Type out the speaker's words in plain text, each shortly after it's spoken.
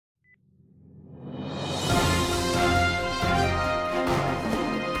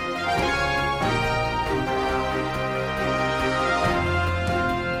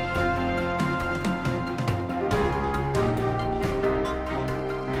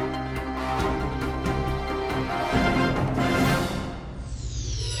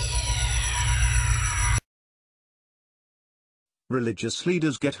religious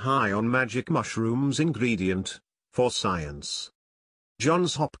leaders get high on magic mushrooms ingredient, for science.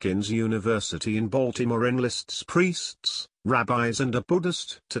 Johns Hopkins University in Baltimore enlists priests, rabbis and a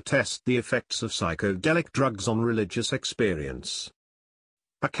Buddhist to test the effects of psychedelic drugs on religious experience.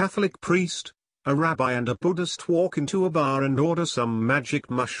 A Catholic priest, a rabbi and a Buddhist walk into a bar and order some magic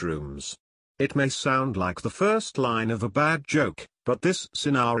mushrooms. It may sound like the first line of a bad joke, but this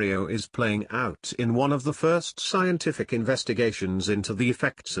scenario is playing out in one of the first scientific investigations into the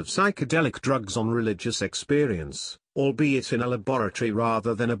effects of psychedelic drugs on religious experience, albeit in a laboratory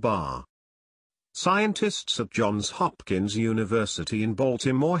rather than a bar. Scientists at Johns Hopkins University in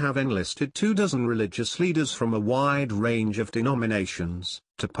Baltimore have enlisted 24 religious leaders from a wide range of denominations,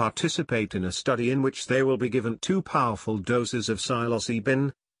 to participate in a study in which they will be given 2 powerful doses of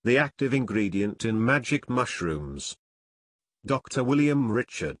psilocybin, the active ingredient in magic mushrooms. Dr. William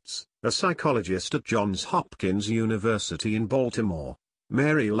Richards, a psychologist at Johns Hopkins University in Baltimore,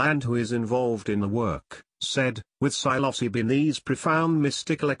 Maryland who is involved in the work, said, with psilocybin these profound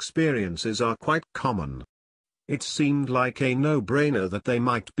mystical experiences are quite common. It seemed like a no-brainer that they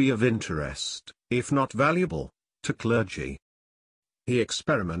might be of interest, if not valuable, to clergy. The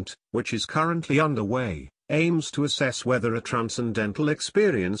experiment, which is currently underway, aims to assess whether a transcendental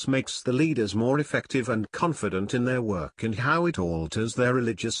experience makes the leaders more effective and confident in their work and how it alters their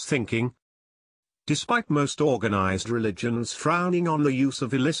religious thinking. Despite most organized religions frowning on the use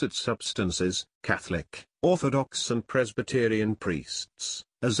of illicit substances, Catholic, Orthodox and Presbyterian priests,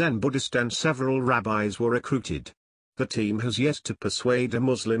 a Zen Buddhist and several rabbis were recruited. The team has yet to persuade a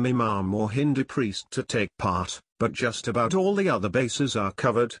Muslim imam or Hindu priest to take part, but just about all the other bases are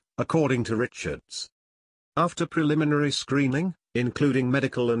covered, according to Richards. After preliminary screening, including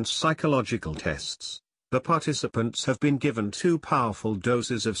medical and psychological tests, the participants have been given 2 powerful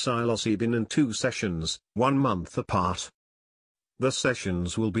doses of psilocybin in 2 sessions, 1 month apart. The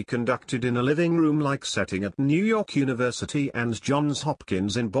sessions will be conducted in a living room-like setting at New York University and Johns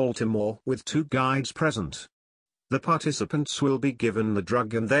Hopkins in Baltimore with 2 guides present. The participants will be given the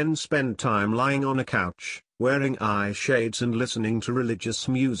drug and then spend time lying on a couch, wearing eye shades and listening to religious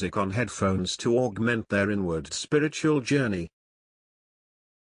music on headphones to augment their inward spiritual journey.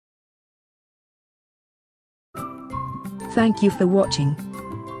 Thank you for watching.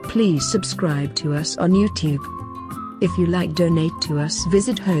 Please subscribe to us on YouTube. If you like, donate to us,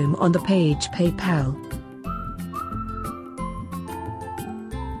 visit home on the page PayPal.